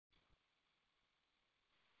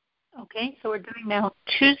Okay, so we're doing now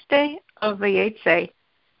Tuesday of Vayetze,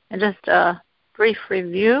 and just a brief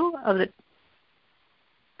review of the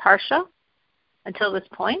Parsha until this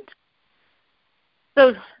point.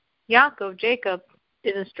 So Jacob,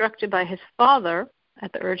 is instructed by his father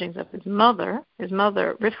at the urgings of his mother. His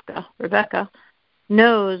mother, Rebecca,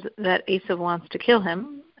 knows that Esau wants to kill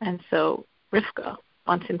him, and so Rivka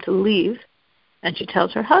wants him to leave, and she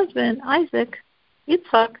tells her husband, Isaac,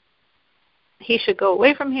 Yitzhak, he should go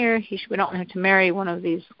away from here. We don't want him to marry one of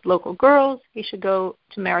these local girls. He should go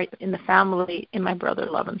to marry in the family in my brother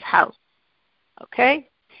Laban's house. Okay?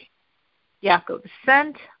 Yaakov is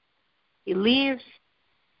sent. He leaves.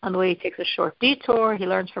 On the way, he takes a short detour. He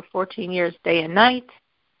learns for 14 years, day and night,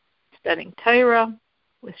 studying Torah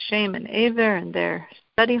with Shem and Aver in their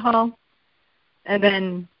study hall. And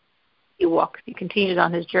then he continues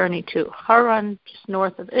on his journey to Haran, just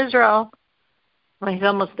north of Israel. When he's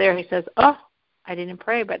almost there, he says, I didn't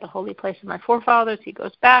pray by the holy place of my forefathers. He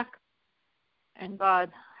goes back, and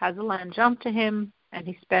God has the land jump to him, and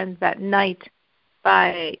he spends that night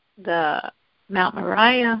by the Mount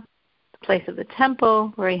Moriah, the place of the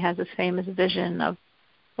temple, where he has this famous vision of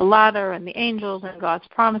the ladder and the angels and God's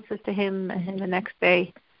promises to him, and him the next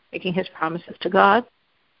day making his promises to God.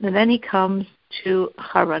 And then he comes to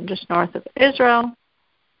Haran, just north of Israel,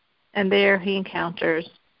 and there he encounters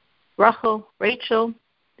Rachel,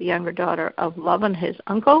 the younger daughter of Laban, his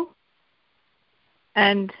uncle.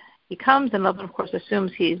 And he comes, and Laban, of course,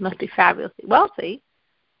 assumes he must be fabulously wealthy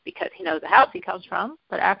because he knows the house he comes from.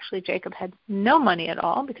 But actually, Jacob had no money at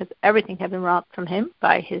all because everything had been robbed from him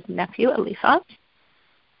by his nephew, Eliphaz.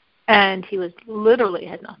 And he literally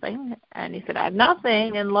had nothing. And he said, I have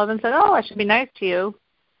nothing. And Laban said, I should be nice to you.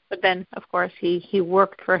 But then, of course, he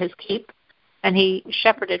worked for his keep. And he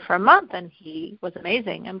shepherded for a month, and he was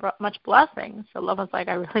amazing and brought much blessing. So Laban's like,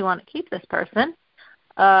 I really want to keep this person.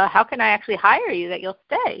 How can I actually hire you that you'll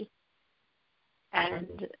stay?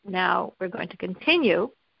 And now we're going to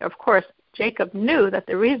continue. Of course, Jacob knew that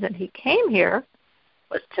the reason he came here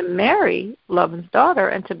was to marry Laban's daughter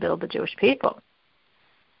and to build the Jewish people.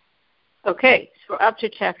 Okay, so we're up to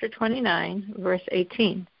chapter 29, verse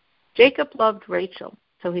 18. Jacob loved Rachel.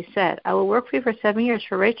 So he said, I will work for you for 7 years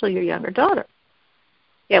for Rachel, your younger daughter.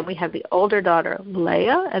 Yeah, we have the older daughter,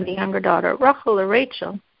 Leah, and the younger daughter, Rachel or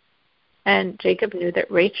Rachel. And Jacob knew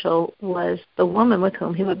that Rachel was the woman with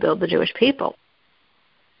whom he would build the Jewish people.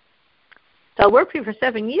 So I'll work for you for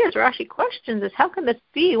 7 years. Rashi questions this, how can this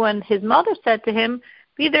be when his mother said to him,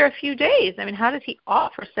 be there a few days? I mean, how does he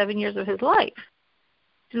offer 7 years of his life?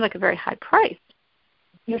 Seems like a very high price.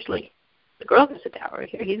 Usually the girl gets a dowry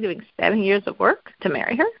here. He's doing 7 years of work to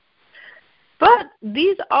marry her. But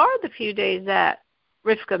these are the few days that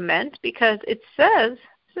Rivka meant, because it says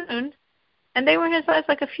soon, and they were in his eyes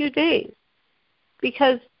like a few days.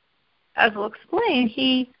 Because, as we'll explain,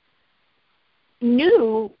 he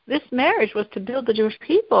knew this marriage was to build the Jewish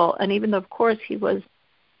people. And even though, of course, he was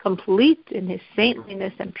complete in his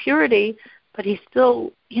saintliness and purity, but he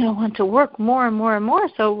still, wanted to work more and more and more.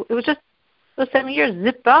 So it was just those 7 years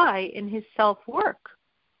zipped by in his self-work.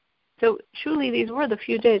 So truly these were the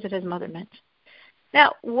few days that his mother meant.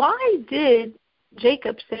 Now, why did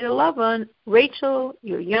Jacob say to Laban, Rachel,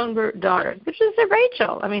 your younger daughter? Which is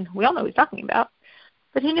Rachel. I mean, we all know what he's talking about.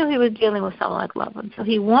 But he knew he was dealing with someone like Laban. So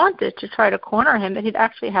he wanted to try to corner him that he'd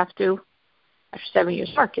actually have to, after 7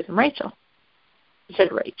 years' work, give him Rachel. He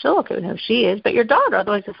said, Rachel, okay, we know who she is, but your daughter.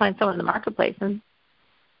 Otherwise you'll find someone in the marketplace and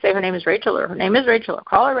say her name is Rachel, or her name is Rachel, or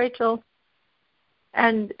call her Rachel.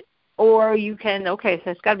 Or you can, so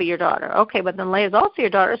it's got to be your daughter. Okay, but then Leah's also your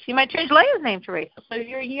daughter, so you might change Leah's name to Rachel. So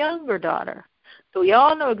your younger daughter. So we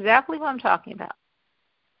all know exactly what I'm talking about.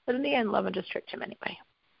 But in the end, Laban just tricked him anyway.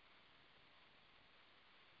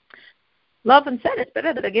 Laban said, it's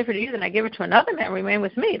better that I give her to you than I give her to another man. Remain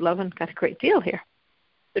with me. Laban got a great deal here.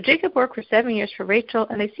 So Jacob worked for 7 years for Rachel,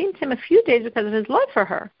 and they seemed to him a few days because of his love for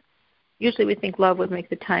her. Usually we think love would make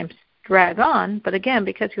the time drag on, but again,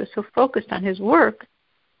 because he was so focused on his work,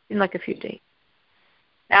 in like a few days.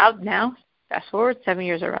 Now, fast forward, 7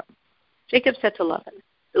 years are up. Jacob said to Laban,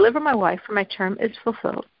 deliver my wife, for my term is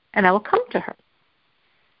fulfilled, and I will come to her.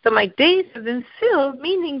 So my days have been filled,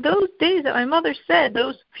 meaning those days that my mother said,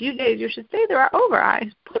 those few days you should stay there, are over.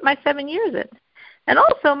 I put my 7 years in. And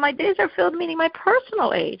also my days are filled, meaning my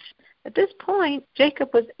personal age. At this point, Jacob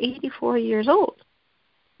was 84 years old.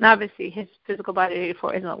 Now, obviously, his physical body at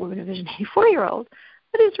 84 isn't what women envision an 84-year-old.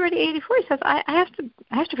 But he's already 84. He says, I have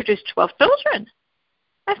to produce 12 children.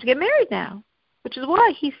 I have to get married now, which is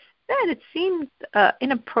why he said it seemed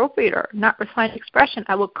inappropriate or not refined expression,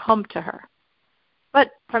 I will come to her.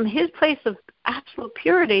 But from his place of absolute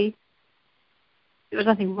purity, There was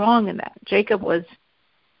nothing wrong in that.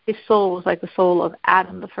 His soul was like the soul of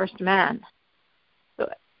Adam, the first man. So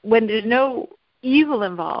when there's no evil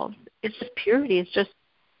involved, it's just purity. It's just,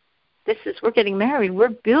 we're getting married. We're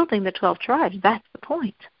building the 12 tribes. That's the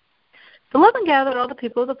point. So Laban gathered all the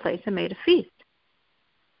people of the place and made a feast.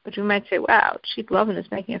 But you might say, wow, cheap Laban is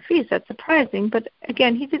making a feast. That's surprising. But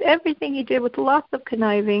again, he did everything he did with lots of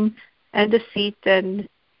conniving and deceit, and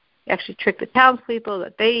he actually tricked the townspeople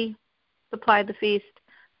that they supplied the feast.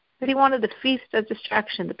 But he wanted the feast as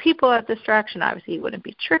distraction, the people as distraction. Obviously, he wouldn't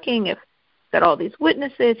be tricking if he got all these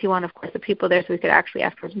witnesses. He wanted, of course, the people there so he could actually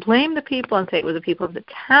afterwards blame the people and say it was the people of the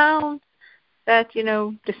town that,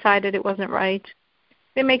 decided it wasn't right.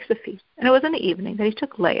 He makes the feast. And it was in the evening that he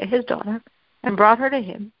took Leah, his daughter, and brought her to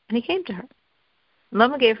him, and he came to her. And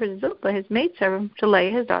Laban gave her Zilpah, his maidservant, to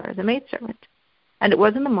Leah, his daughter, as a maidservant. And it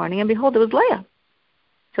was in the morning, and behold, it was Leah.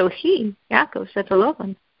 So he, Yaakov, said to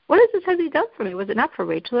Laban, what is this has he done for me? Was it not for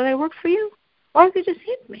Rachel that I worked for you? Or has he just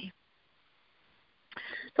hid me?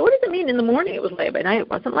 So what does it mean in the morning it was Leah, by night it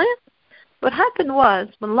wasn't Leah? What happened was,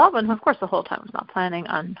 when Laban, who of course the whole time was not planning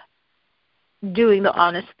on doing the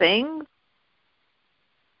honest thing,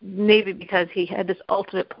 maybe because he had this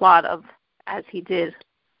ultimate plot of, as he did,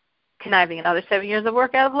 conniving another 7 years of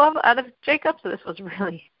work out of Jacob. So this was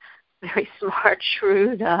really very smart,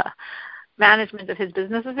 shrewd management of his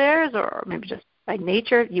business affairs, or maybe just by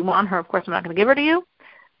nature, you want her, of course I'm not going to give her to you,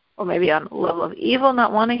 or maybe on a level of evil,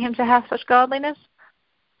 not wanting him to have such godliness.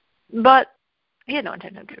 But he had no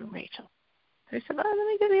intention of giving Rachel. So he said, let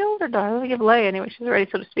me give the older daughter, let me give Leah. Anyway, she's already,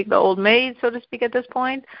 so to speak, the old maid, so to speak, at this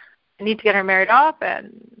point. I need to get her married off,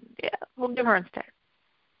 and we'll give her instead.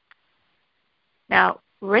 Now,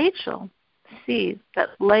 Rachel sees that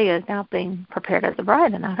Leah is now being prepared as a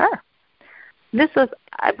bride and not her. This was,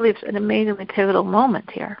 I believe, an amazingly pivotal moment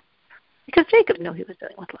here, because Jacob knew he was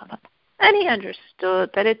dealing with Laban, and he understood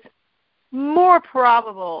that it's more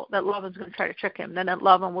probable that Laban's going to try to trick him than that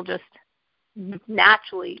Laban will just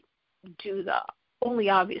naturally do the only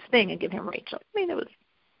obvious thing and give him Rachel. I mean, it was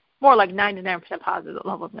more like 99% positive that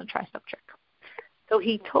Laban was going to try some trick. So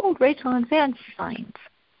he told Rachel in advance signs.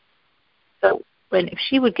 So if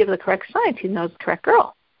she would give the correct signs, he knows the correct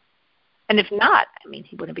girl. And if not,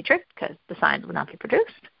 he wouldn't be tricked because the signs would not be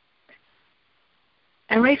produced.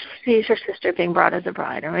 And Rachel sees her sister being brought as a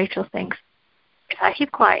bride, and Rachel thinks, if I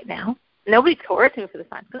keep quiet now, nobody's coercing me for the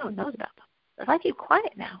signs, no one knows about them. But if I keep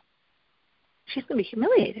quiet now, she's going to be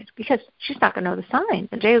humiliated because she's not going to know the signs.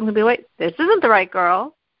 And Jacob's going to be, wait, this isn't the right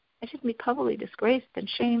girl. And she's going to be publicly disgraced and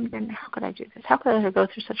shamed. And how could I do this? How could I let her go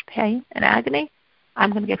through such pain and agony?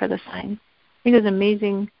 I'm going to give her the signs. I think there's an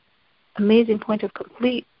amazing point of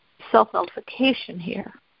complete self-nullification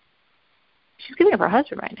here. She's giving up her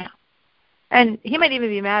husband right now. And he might even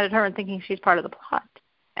be mad at her and thinking she's part of the plot.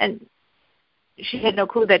 And she had no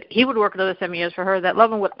clue that he would work another 7 years for her, that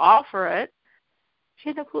Laban would offer it. She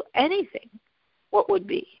had no clue anything what would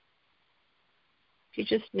be. She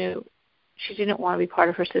just knew she didn't want to be part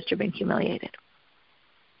of her sister being humiliated.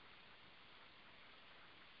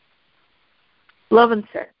 Laban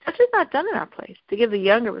said, such is not done in our place, to give the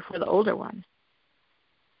younger before the older one.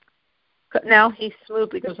 But now he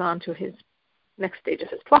smoothly goes on to his next stage of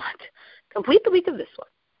his plot. Complete the week of this one,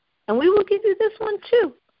 and we will give you this one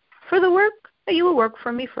too, for the work that you will work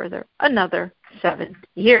for me further another 7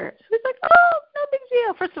 years. So he's like, oh, no big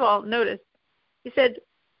deal. First of all, notice, he said,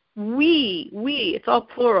 we, it's all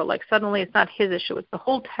plural, like suddenly it's not his issue, it's the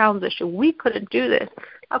whole town's issue. We couldn't do this.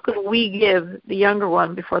 How could we give the younger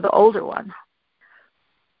one before the older one?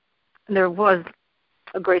 And there was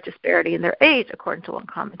a great disparity in their age, according to one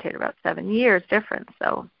commentator, about 7 years difference.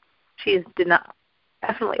 So she's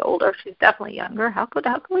definitely older. She's definitely younger. How could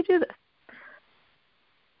we do this?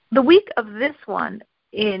 The week of this one,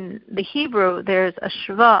 in the Hebrew, there's a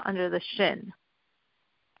shva under the shin.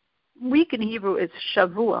 Week in Hebrew is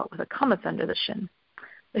shavua with a kametz under the shin.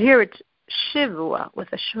 But here it's shivua with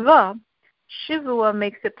a shva. Shivua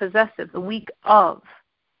makes it possessive, the week of.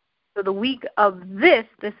 So the week of this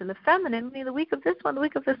in the feminine, meaning the week of this one, the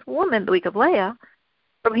week of this woman, the week of Leah.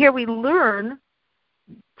 From here we learn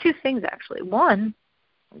two things, actually. One,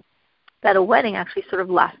 that a wedding actually sort of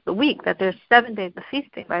lasts the week, that there's 7 days of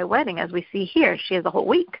feasting by a wedding, as we see here. She has a whole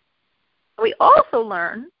week. We also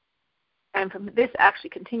learn, and from this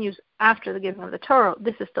actually continues after the giving of the Torah,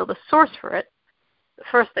 this is still the source for it. The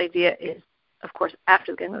first idea is, of course,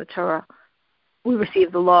 after the giving of the Torah, we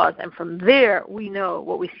receive the laws, and from there we know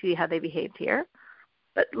what we see, how they behaved here.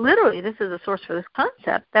 But literally, this is a source for this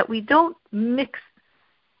concept that we don't mix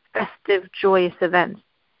festive, joyous events.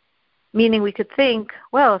 Meaning we could think,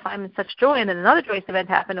 well, if I'm in such joy and then another joyous event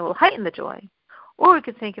happened, it will heighten the joy. Or we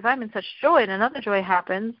could think, if I'm in such joy and another joy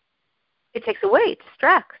happens, it takes away, it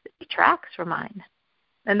detracts from mine.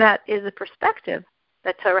 And that is a perspective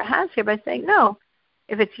that Torah has here by saying, no,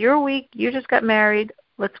 if it's your week, you just got married,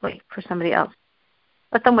 let's wait for somebody else.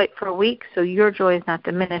 Let them wait for a week so your joy is not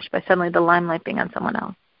diminished by suddenly the limelight being on someone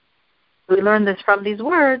else. We learn this from these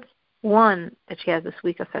words, one, that she has this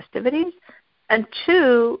week of festivities, and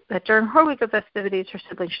two, that during her week of festivities, her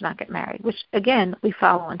siblings should not get married, which, again, we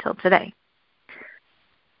follow until today.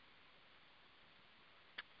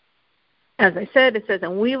 As I said, it says,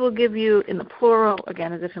 and we will give you, in the plural,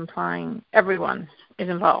 again, as if implying everyone is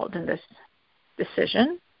involved in this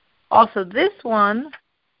decision. Also, this one,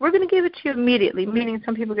 we're going to give it to you immediately, meaning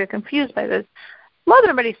some people get confused by this. Laban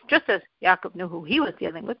already, just as Yaakov knew who he was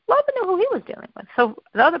dealing with, Laban knew who he was dealing with. So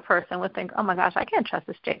the other person would think, oh my gosh, I can't trust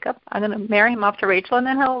this Jacob. I'm going to marry him off to Rachel, and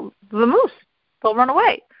then he'll run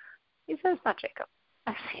away. He says, it's not Jacob.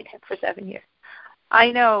 I've seen him for 7 years. I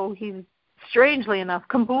know he's, strangely enough,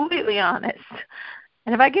 completely honest.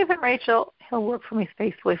 And if I give him Rachel, he'll work for me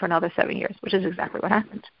faithfully for another 7 years, which is exactly what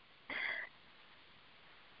happened.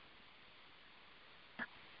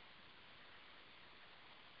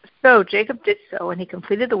 So Jacob did so, and he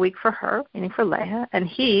completed the week for her, meaning for Leah, and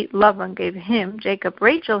he, Laban, gave him, Jacob,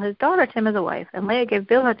 Rachel, his daughter, to him as a wife, and Leah gave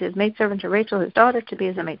Bilhah to his maidservant to Rachel, his daughter, to be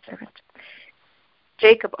as a maidservant.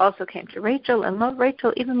 Jacob also came to Rachel and loved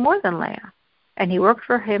Rachel even more than Leah, and he worked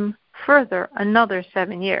for him further another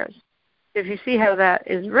 7 years. If you see how that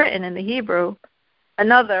is written in the Hebrew,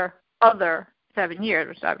 other 7 years,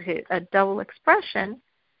 which is obviously a double expression,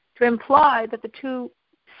 to imply that the two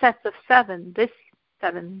sets of 7, this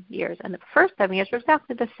 7 years and the first 7 years, were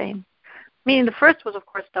exactly the same. Meaning the first was, of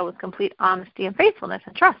course, done with complete honesty and faithfulness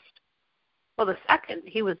and trust. Well, the second,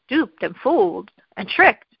 he was duped and fooled and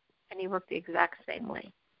tricked, and he worked the exact same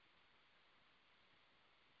way.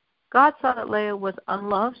 God saw that Leah was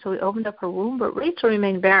unloved, so he opened up her womb, but Rachel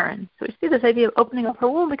remained barren. So we see this idea of opening up her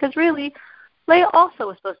womb because really, Leah also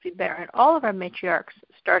was supposed to be barren. All of our matriarchs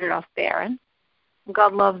started off barren.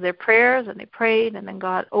 God loved their prayers, and they prayed, and then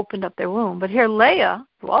God opened up their womb. But here Leah,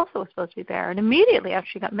 who also was supposed to be barren, immediately after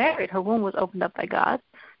she got married, her womb was opened up by God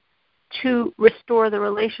to restore the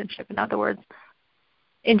relationship. In other words,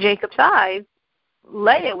 in Jacob's eyes,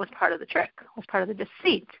 Leah was part of the trick, was part of the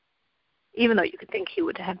deceit. Even though you could think he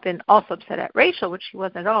would have been also upset at Rachel, which he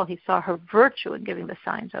wasn't at all. He saw her virtue in giving the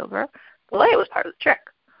signs over. But Leah was part of the trick.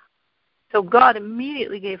 So God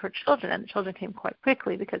immediately gave her children, and the children came quite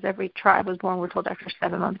quickly because every tribe was born, we're told, after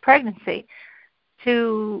 7-month pregnancy,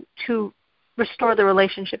 to restore the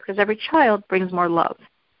relationship because every child brings more love.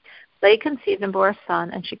 Leah conceived and bore a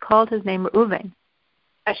son, and she called his name Reuven.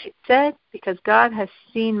 As she said, because God has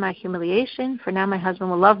seen my humiliation, for now my husband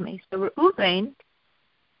will love me. So Reuven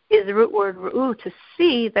is the root word Re'u, to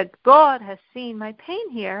see that God has seen my pain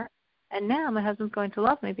here, and now my husband's going to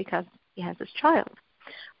love me because he has this child.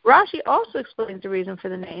 Rashi also explains the reason for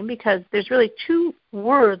the name because there's really two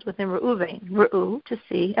words within Reuven, Re'u, to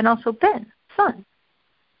see, and also Ben, son.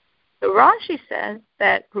 So Rashi says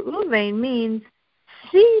that Reuven means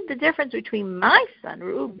see the difference between my son,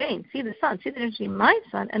 Reuven, see the son, see the difference between my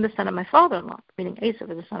son and the son of my father-in-law, meaning Esau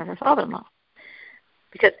is the son of her father-in-law.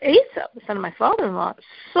 Because Esau, the son of my father-in-law,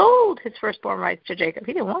 sold his firstborn rights to Jacob.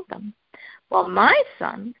 He didn't want them. While my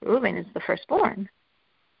son, Reuben, is the firstborn.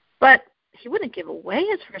 But he wouldn't give away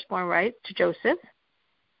his firstborn rights to Joseph.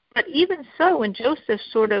 But even so, when Joseph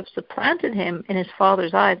sort of supplanted him in his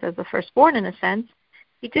father's eyes as the firstborn in a sense,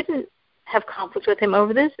 he didn't have conflict with him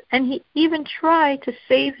over this, and he even tried to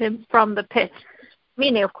save him from the pit.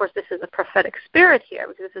 Meaning, of course, this is a prophetic spirit here,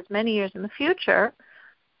 because this is many years in the future,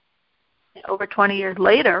 over 20 years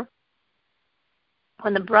later,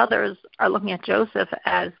 when the brothers are looking at Joseph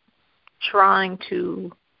as trying to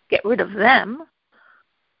get rid of them,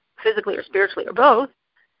 physically or spiritually or both,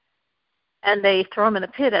 and they throw him in the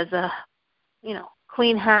pit as a,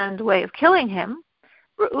 clean hand way of killing him,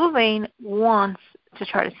 Reuven wants to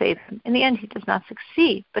try to save him. In the end, he does not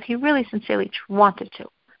succeed, but he really sincerely wanted to.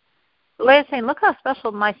 Leah is saying, look how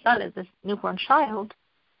special my son is, this newborn child,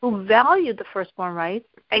 who valued the firstborn rights,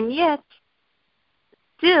 and yet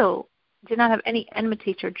still did not have any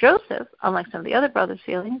enmity to Joseph, unlike some of the other brothers'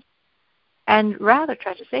 feelings, and rather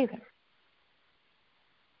tried to save him.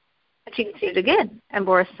 And she conceived again and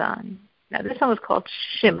bore a son. Now, this one was called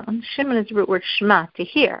Shimon. Shimon is the root word shema, to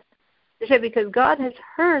hear. They said, because God has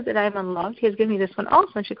heard that I am unloved, he has given me this one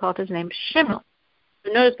also, and she called his name Shimon.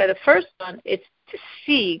 So notice by the first one, it's to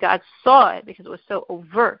see. God saw it because it was so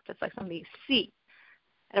overt. It's like something you see.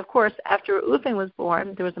 And, of course, after Reuben was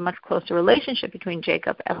born, there was a much closer relationship between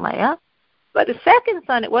Jacob and Leah. But the second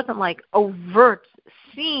son, it wasn't like overt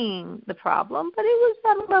seeing the problem, but it was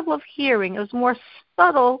at a level of hearing. It was more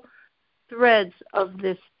subtle threads of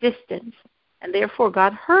this distance. And therefore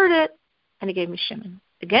God heard it, and he gave me Shimon.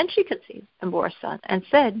 Again she conceived and bore a son, and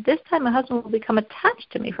said, this time my husband will become attached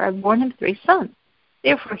to me, for I have borne him 3 sons.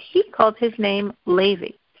 Therefore he called his name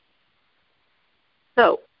Levi.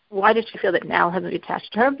 So why did she feel that now her husband would be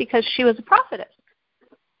attached to her? Because she was a prophetess,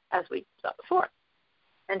 as we saw before.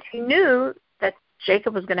 And she knew that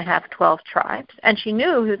Jacob was going to have 12 tribes, and she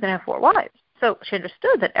knew he was going to have 4 wives. So she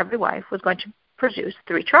understood that every wife was going to produce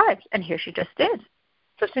 3 tribes, and here she just did.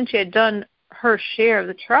 So since she had done her share of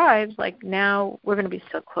the tribes, like now we're going to be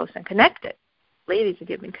so close and connected. Ladies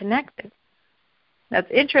have been connected.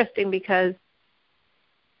 That's interesting because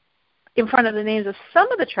in front of the names of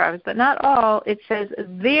some of the tribes, but not all, it says,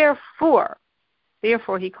 therefore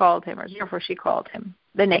he called him, or therefore she called him,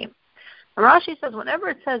 the name. And Rashi says whenever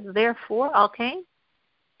it says therefore, Al-Kain,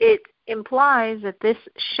 it implies that this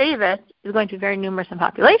Shevet is going to be very numerous in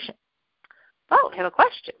population. But we have a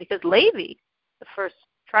question, because Levi, the first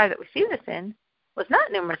tribe that we see this in, was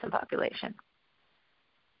not numerous in population.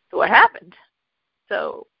 So what happened?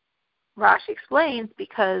 So Rashi explains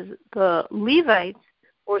because the Levites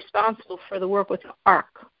were responsible for the work with the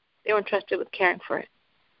ark. They were entrusted with caring for it.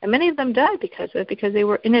 And many of them died because of it, because they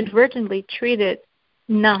were inadvertently treated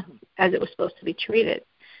not as it was supposed to be treated.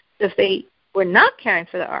 So if they were not caring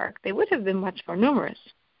for the ark, they would have been much more numerous.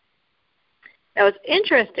 Now it's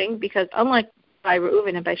interesting because unlike by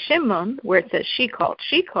Reuven and by Shimon, where it says she called,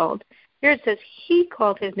 here it says he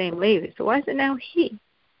called his name Levi. So why is it now he?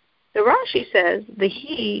 The Rashi says the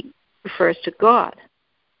he refers to God.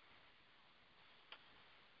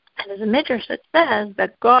 And there's a midrash that says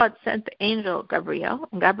that God sent the angel Gabriel,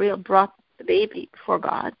 and Gabriel brought the baby before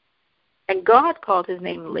God. And God called his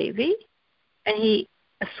name Levi, and he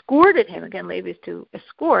escorted him. Again, Levi is to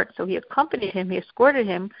escort, so he accompanied him, he escorted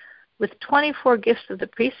him with 24 gifts of the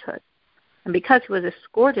priesthood. And because he was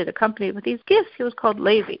escorted, accompanied with these gifts, he was called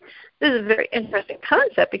Levi. This is a very interesting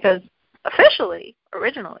concept because officially,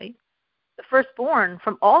 originally, the firstborn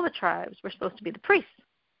from all the tribes were supposed to be the priests.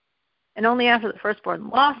 And only after the firstborn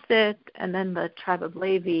lost it, and then the tribe of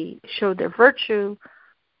Levi showed their virtue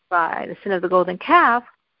by the sin of the golden calf,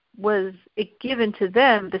 was it given to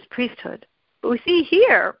them this priesthood. But we see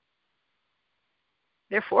here,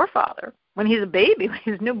 their forefather, when he's a baby, when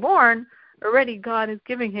he's newborn, already God is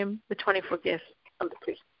giving him the 24 gifts of the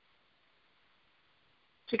priest.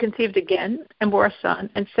 She conceived again and bore a son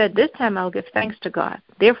and said, this time I'll give thanks to God.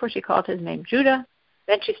 Therefore she called his name Judah.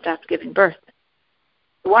 Then she stopped giving birth.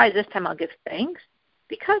 Why this time I'll give thanks?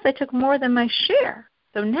 Because I took more than my share.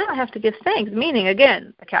 So now I have to give thanks, meaning,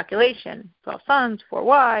 again, a calculation. 12 sons, 4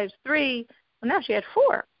 wives, 3. Well, now she had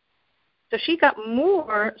 4. So she got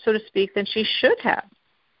more, so to speak, than she should have.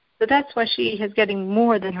 So that's why she is getting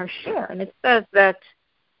more than her share. And it says that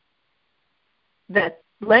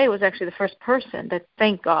Leah was actually the first person that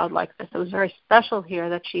thanked God like this. It was very special here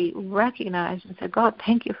that she recognized and said, God,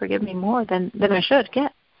 thank you for giving me more than I should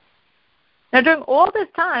get. Now, during all this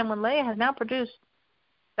time, when Leah has now produced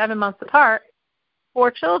 7 months apart,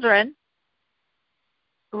 4 children,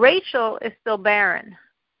 Rachel is still barren.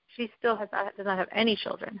 She still does not have any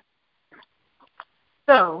children.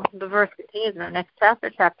 So the verse continues in the next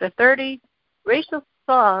chapter, chapter 30. Rachel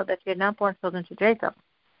saw that she had not borne children to Jacob.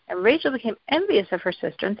 And Rachel became envious of her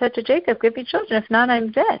sister and said to Jacob, give me children, if not,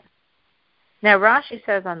 I'm dead. Now Rashi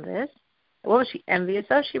says on this, what was she envious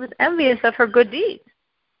of? She was envious of her good deeds.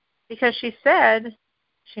 Because she said,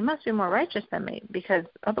 she must be more righteous than me, because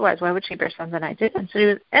otherwise why would she bear sons and I didn't? So she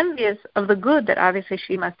was envious of the good that obviously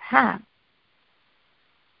she must have.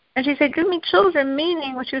 And she said, give me children,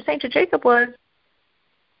 meaning what she was saying to Jacob was,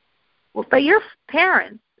 well, by your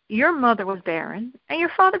parents, your mother was barren, and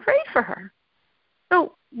your father prayed for her.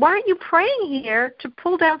 So why aren't you praying here to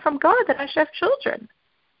pull down from God that I should have children?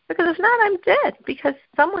 Because if not, I'm dead, because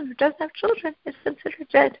someone who doesn't have children is considered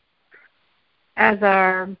dead. As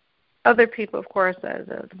are other people, of course, as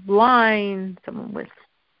a blind, someone with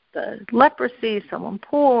the leprosy, someone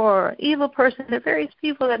poor, evil person. There are various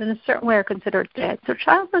people that in a certain way are considered dead. So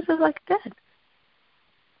childless is like dead.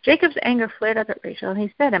 Jacob's anger flared up at Rachel, and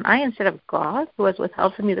he said, am I instead of God, who has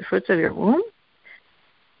withheld from you the fruits of your womb?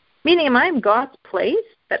 Meaning, am I in God's place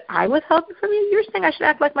that I withheld them from you? You're saying I should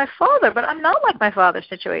act like my father, but I'm not like my father's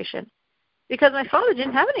situation. Because my father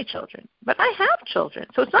didn't have any children, but I have children.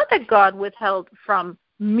 So it's not that God withheld from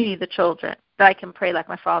me the children, that I can pray like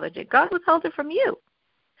my father did. God withheld it from you.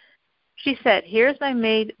 She said, here's my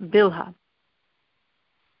maid Bilhah.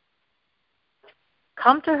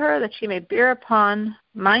 Come to her that she may bear upon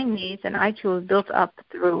my knees, and I too have built up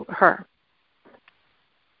through her.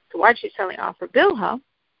 So why did she suddenly offer Bilhah?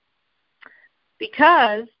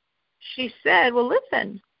 Because she said, well,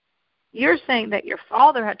 listen, you're saying that your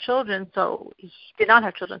father had children, so he did not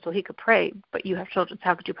have children, so he could pray, but you have children, so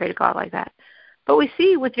how could you pray to God like that? But we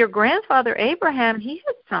see with your grandfather Abraham, he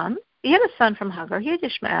had sons. He had a son from Hagar. He had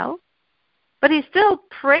Ishmael. But he still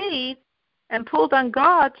prayed and pulled on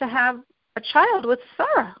God to have a child with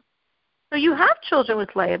Sarah. So you have children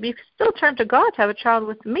with Leah, but you can still turn to God to have a child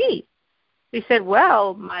with me. He said,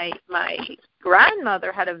 well, my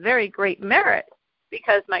grandmother had a very great merit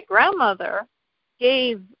because my grandmother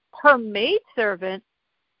gave her maidservant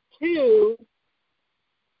to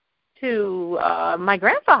my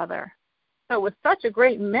grandfather. So with such a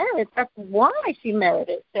great merit, that's why she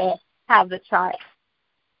merited to have the child.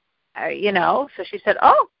 So she said,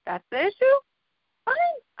 oh, that's the issue? Fine,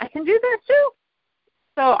 I can do that too.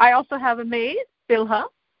 So I also have a maid, Bilhah,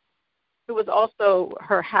 who was also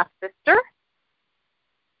her half-sister.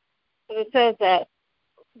 So it says that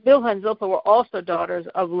Bilhah and Zilpah were also daughters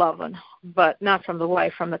of Lavan, but not from the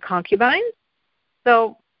wife, from the concubine.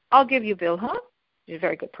 So I'll give you Bilhah. She's a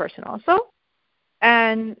very good person also.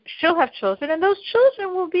 And she'll have children, and those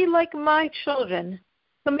children will be like my children.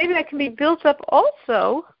 So maybe I can be built up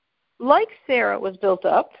also like Sarah was built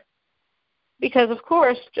up. Because, of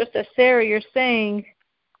course, just as Sarah, you're saying,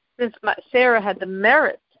 since Sarah had the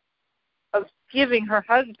merit of giving her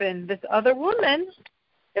husband this other woman,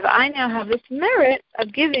 if I now have this merit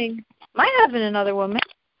of giving my husband another woman,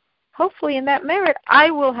 hopefully in that merit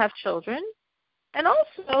I will have children. And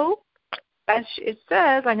also, as it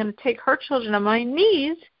says, I'm going to take her children on my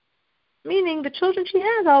knees, meaning the children she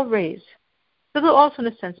has I'll raise. So they'll also, in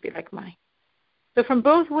a sense, be like mine. So from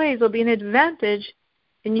both ways, there'll be an advantage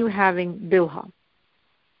in you having Bilhah.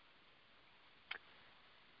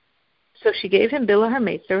 So she gave him Bilhah, her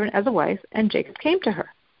maidservant, as a wife, and Jacob came to her.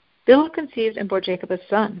 Bilhah conceived and bore Jacob a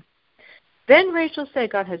son. Then Rachel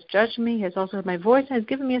said, God has judged me, he has also heard my voice, and has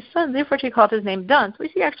given me a son. Therefore she called his name Dan. So we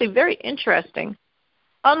see actually very interesting.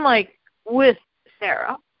 Unlike with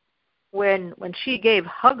Sarah, when she gave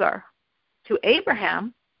Hagar to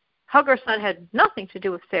Abraham, Hagar's son had nothing to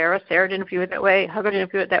do with Sarah. Sarah didn't view it that way. Hagar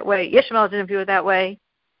didn't view it that way. Ishmael didn't view it that way.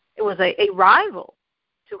 It was a rival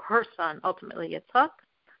to her son, ultimately, Yitzhak,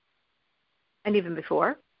 and even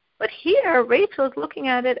before. But here, Rachel is looking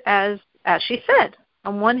at it as she said,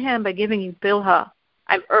 on one hand, by giving you Bilhah,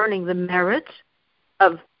 I'm earning the merit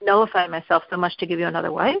of nullifying myself so much to give you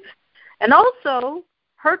another wife. And also,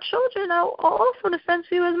 her children I'll also, in a sense,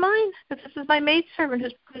 view as mine, because this is my maidservant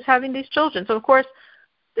who's having these children. So, of course,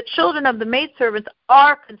 the children of the maidservants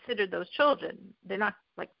are considered those children. They're not,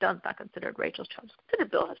 like Dun's not considered Rachel's child. It's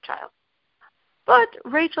considered Bilhah's child. But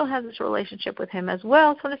Rachel has this relationship with him as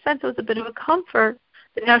well, so in a sense it was a bit of a comfort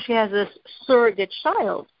that now she has this surrogate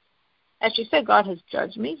child. As she said, God has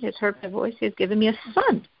judged me, he has heard my voice, he has given me a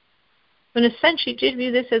son. So in a sense, she did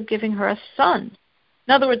view this as giving her a son.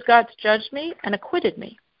 In other words, God's judged me and acquitted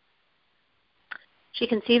me. She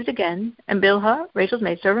conceived again, and Bilhah, Rachel's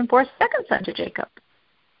maidservant, bore a second son to Jacob.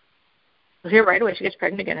 So here right away she gets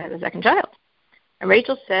pregnant again and has a second child. And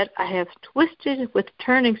Rachel said, I have twisted with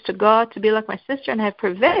turnings to God to be like my sister, and I have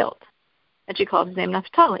prevailed. And she called his name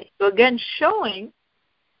Naphtali. So again, showing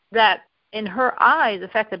that in her eyes, the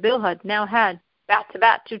fact that Bilhah now had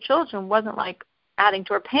bat-to-bat 2 children wasn't like adding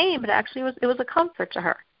to her pain, but actually it was a comfort to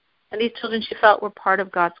her. And these children she felt were part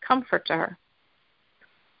of God's comfort to her.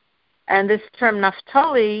 And this term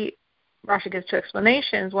Naphtali, Rashi gives 2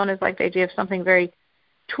 explanations. One is like the idea of something very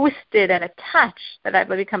twisted and attached, that I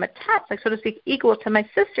would become attached, like so to speak, equal to my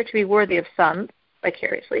sister to be worthy of sons,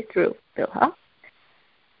 vicariously through Bilhah.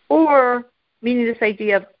 Or meaning this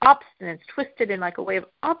idea of obstinance, twisted in like a way of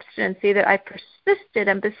obstinacy, that I persisted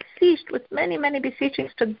and beseeched with many, many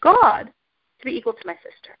beseechings to God to be equal to my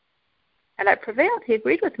sister. And I prevailed. He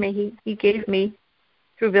agreed with me. He gave me,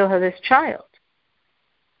 through Bilhah, this child.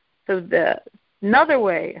 So another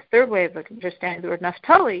way, a third way of understanding the word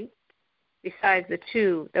Naphtali, besides the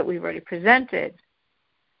 2 that we've already presented,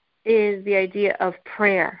 is the idea of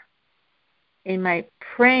prayer. In my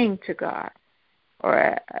praying to God, or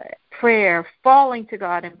a prayer, falling to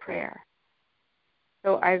God in prayer.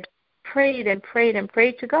 So I've prayed and prayed and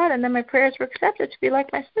prayed to God, and then my prayers were accepted to be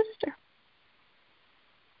like my sister.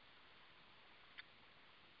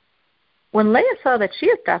 When Leah saw that she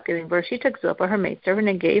had stopped giving birth, she took Zilpah, her maidservant,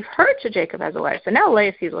 and gave her to Jacob as a wife. So now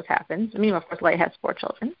Leah sees what happens. I mean, of course, Leah has 4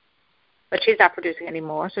 children, but she's not producing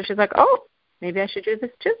anymore. So she's like, oh, maybe I should do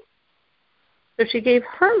this too. So she gave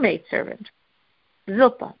her maidservant,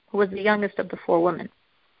 Zilpah, who was the youngest of the 4 women.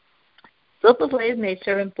 Zilpah's Leah's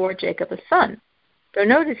maidservant bore Jacob a son. Though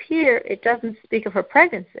notice here, it doesn't speak of her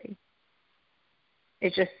pregnancy.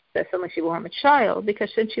 It just that suddenly she bore him a child, because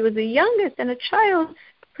since she was the youngest and a child,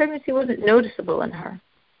 pregnancy wasn't noticeable in her.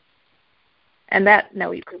 And that,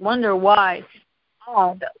 now you could wonder why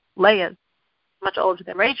Leah is much older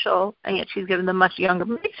than Rachel, and yet she's given the much younger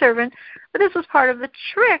maidservant. But this was part of the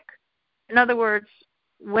trick. In other words,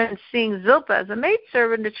 when seeing Zilpah as a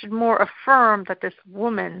maidservant, it should more affirm that this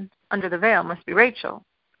woman under the veil must be Rachel.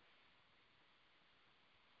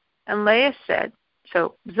 And Leah said,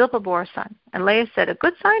 so Zilpah bore a son, and Leah said, a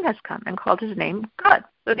good sign has come, and called his name Gad.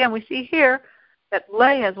 So again, we see here that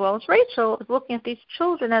Leah, as well as Rachel, is looking at these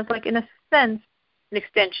children as, like, in a sense, an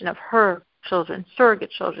extension of her children,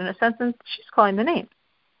 surrogate children, in a sense, and she's calling the name.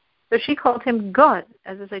 So she called him Gad,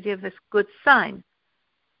 as this idea of this good sign.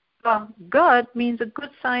 Well, Gad means a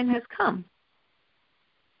good sign has come.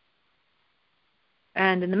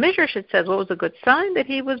 And in the Midrash it says, what was a good sign? That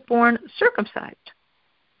he was born circumcised.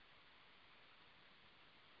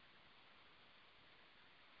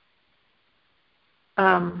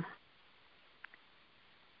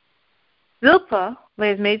 Zilpah,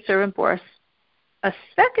 Leah's maidservant, bore a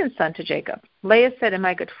second son to Jacob. Leah said, in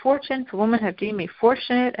my good fortune, for women have deemed me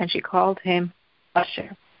fortunate, and she called him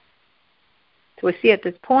Asher. So we see at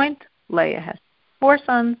this point, Leah has 4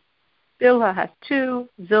 sons, Bilhah has 2,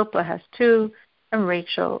 Zilpah has 2, and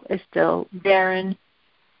Rachel is still barren.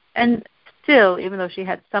 And still, even though she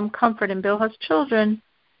had some comfort in Bilhah's children,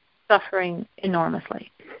 suffering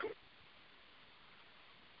enormously.